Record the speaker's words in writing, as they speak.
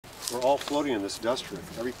we're all floating in this dust ring.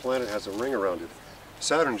 Every planet has a ring around it.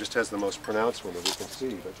 Saturn just has the most pronounced one that we can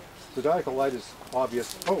see, but zodiacal light is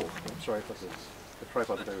obvious. Oh, I'm sorry, I thought the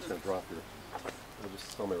tripod thing was going to drop here. I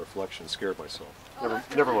just saw my reflection, scared myself.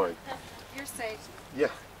 Never mind. You're safe. Yeah.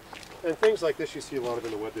 And things like this you see a lot of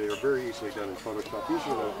in the web today are very easily done in Photoshop. These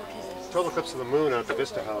are the total eclipse of the moon out at the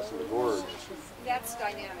Vista House in the gorge. That's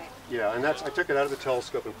dynamic. Yeah, and I took it out of the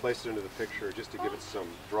telescope and placed it into the picture just to give it some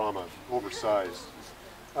drama, oversized.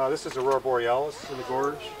 This is Aurora Borealis in the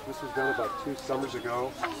gorge. This was done about 2 summers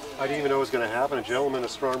ago. I didn't even know it was going to happen. A gentleman,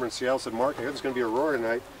 astronomer in Seattle, said, "Mark, I hear there's going to be Aurora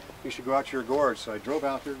tonight. You should go out to your gorge." So I drove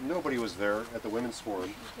out there. Nobody was there at the Women's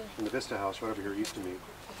Forum in the Vista House right over here east of me.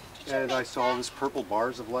 And I saw this purple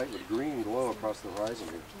bars of light with green glow across the horizon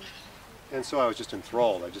here. And so I was just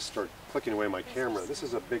enthralled. I just started clicking away my camera. This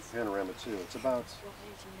is a big panorama too. It's about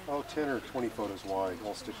 10 or 20 photos wide,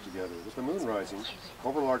 all stitched together. With the moon rising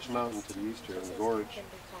over a large mountain to the east here in the gorge.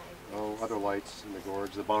 Other lights in the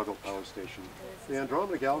gorge, the Bonneville Power Station. The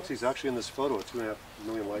Andromeda Galaxy is actually in this photo at 2.5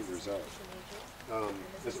 million light years out.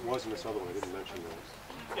 As it was in this other one, I didn't mention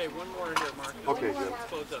that. Okay, one more here, Mark. Okay, Jim.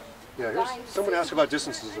 Close up. Yeah, someone asked about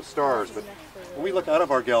distances of stars, but when we look out of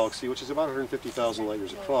our galaxy, which is about 150,000 light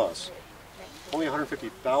years across, only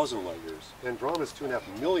 150,000 light years. Andromeda is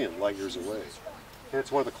 2.5 million light years away. And it's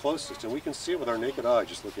one of the closest, and we can see it with our naked eye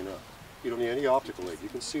just looking up. You don't need any optical aid. You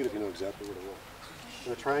can see it if you know exactly what it is.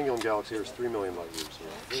 And the Triangulum Galaxy here is 3 million light years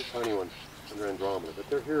away. Very tiny one under Andromeda, but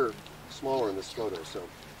they're here smaller in this photo. So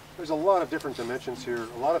there's a lot of different dimensions here,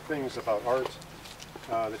 a lot of things about art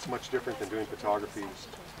that's much different than doing photography.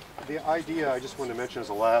 The idea I just want to mention as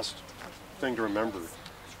the last thing to remember,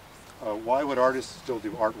 why would artists still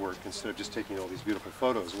do artwork instead of just taking all these beautiful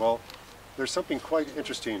photos? Well, there's something quite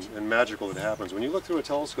interesting and magical that happens. When you look through a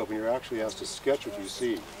telescope and you're actually asked to sketch what you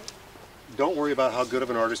see, don't worry about how good of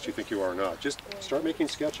an artist you think you are or not. Just start making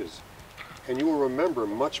sketches. And you will remember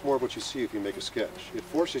much more of what you see if you make a sketch. It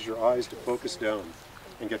forces your eyes to focus down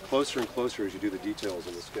and get closer and closer as you do the details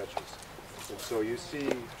in the sketches. And so you see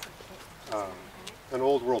an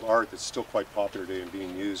old world art that's still quite popular today and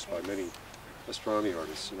being used by many astronomy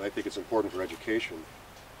artists. And I think it's important for education.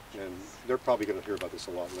 And they're probably going to hear about this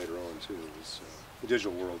a lot later on too. The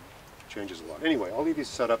digital world changes a lot. Anyway, I'll leave these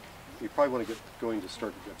set up. You probably want to get going to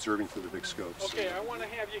start observing through the big scopes. Okay, I want to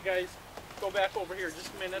have you guys go back over here just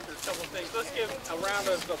a minute. There's a couple things. Let's give a round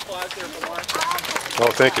of applause here for Mark.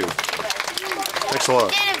 Oh, thank you. Thanks a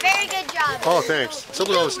lot. You did a very good job. Oh, thanks.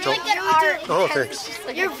 Someone always Really good art. Oh, thanks.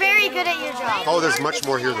 You're very good at your job. Oh, there's much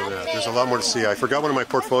more here than that. There's a lot more to see. I forgot one of my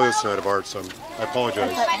portfolios tonight of art, so I apologize.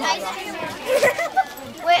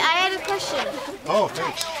 Wait, I had a question. Oh,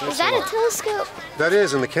 thanks. Is that a telescope? That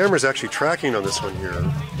is, and the camera's actually tracking on this one here.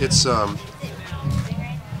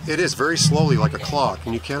 It is very slowly like a clock,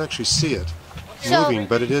 and you can't actually see it moving,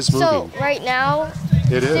 but it is moving. So right now,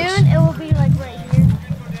 it is. Soon it will be like right here.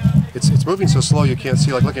 It's moving so slow you can't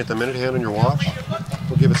see, like looking at the minute hand on your watch.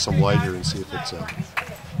 We'll give it some light here and see if it's... So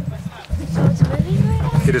it's moving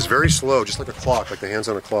right now? It is very slow, just like a clock, like the hands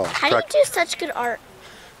on a clock. How do you do such good art?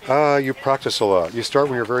 You practice a lot. You start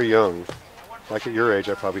when you're very young. Like at your age,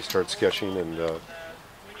 I probably started sketching, and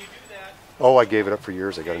I gave it up for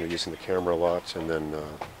years. I got into using the camera a lot, and then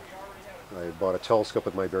I bought a telescope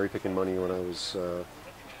with my berry picking money when I was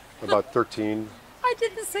about 13. I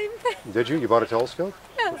did the same thing. Did you? You bought a telescope?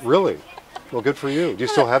 Yes. Really? Well, good for you. Do you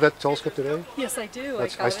still have that telescope today? Yes, I do.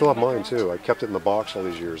 I still have mine too. I kept it in the box all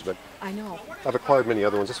these years, but I know. I've acquired many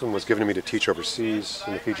other ones. This one was given to me to teach overseas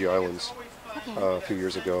in the Fiji Islands a few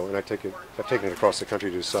years ago, and I've taken it across the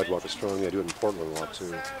country to do sidewalk astronomy. I do it in Portland a lot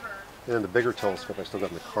too. And then the bigger telescope I still got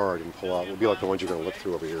in the car, I didn't pull out. It would be like the ones you're going to look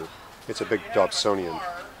through over here. It's a big Dobsonian.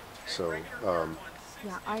 So.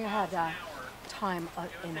 Yeah, I had time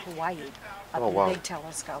in Hawaii up Oh, in wow. the big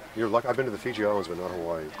telescope. You're lucky. I've been to the Fiji Islands, but not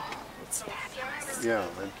Hawaii. Oh, it's fabulous. Yeah,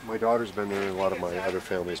 my daughter's been there, and a lot of my other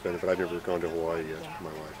family's been there, but I've never gone to Hawaii yet in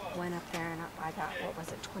my life. Went up there and I got, what was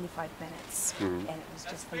it, 25 minutes. And it was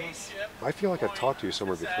just the most... I feel like I've talked to you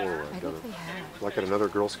somewhere before where I've done think we it. have. Like at another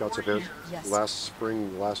Girl Scouts event? Yes. Last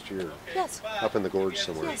spring, last year. Yes. Up in the gorge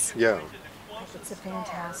somewhere. Yes. Yeah. It's a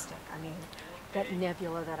fantastic. I mean, that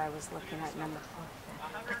nebula that I was looking at, and I'm like,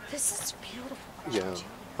 oh, but this is beautiful. Yeah.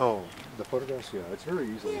 Oh, the photographs? Yeah, it's very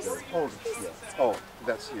easily done. Oh, yeah. Oh,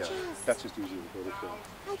 that's just easy to photograph.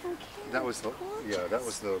 I don't care. That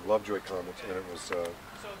was the Lovejoy comet, and it was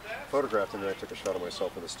photographed, and then I took a shot of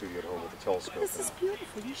myself in the studio at home with the telescope. This is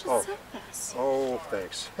beautiful. You should Oh. sell this. Oh,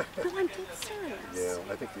 thanks. No, I'm dead serious.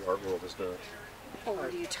 Yeah, I think the art world is not. Oh, what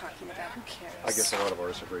are you talking about? Who cares? I guess a lot of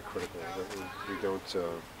artists are very critical. We don't.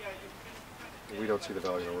 we don't see the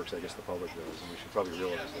value in our works. I guess the public does, and we should probably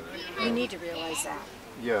realize that. You need to realize that.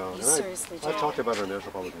 Yeah, You and seriously do. I've talked about it on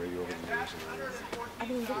National Public Radio over the years I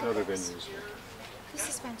mean, look and at other this. venues. This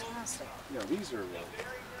is fantastic. Yeah, these are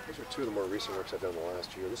two of the more recent works I've done in the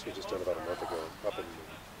last year. This was just done about a month ago up in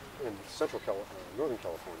Northern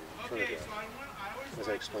California, in Trinidad. As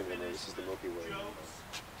I explained to them, this is the Milky Way.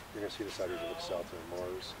 You're going to see this out here that looks south to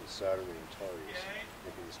Mars and Saturn and Antares,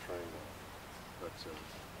 making this triangle. But,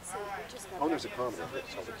 oh, and there's a comet. I forgot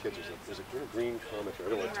to tell the kids. There's a green comet here. I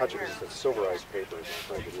don't want to touch it because it's silverized paper.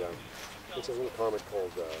 It's a little comet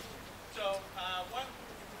called,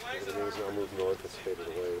 the name is now moved north. It's faded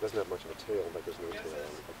away. It doesn't have much of a tail. In fact, there's no tail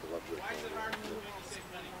on it, like the luxury comet.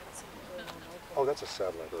 Oh, that's a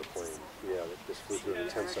satellite or a plane. Yeah, that just flew through in a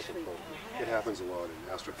 10-second phone. It happens a lot in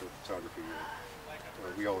astrophotography.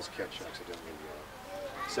 We always catch accidentally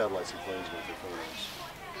satellites and planes with their photos.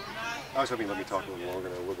 I was hoping you let me talk a little longer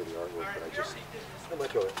and a little bit of the artwork, but I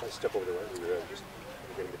might go, if I step over the right where you're at, just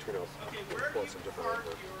getting between, I'll pull out some different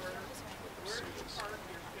artwork. Let them see this.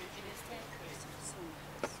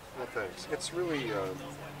 Well, thanks. It's really, it's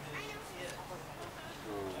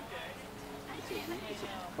a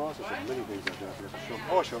process of many things like that.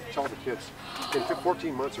 I'll tell the kids. In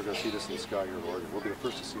 14 months, they're going to see this in the sky here in Oregon. We'll be the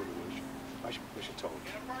first to see it in the nation. I should tell them.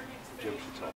 Jim should tell them.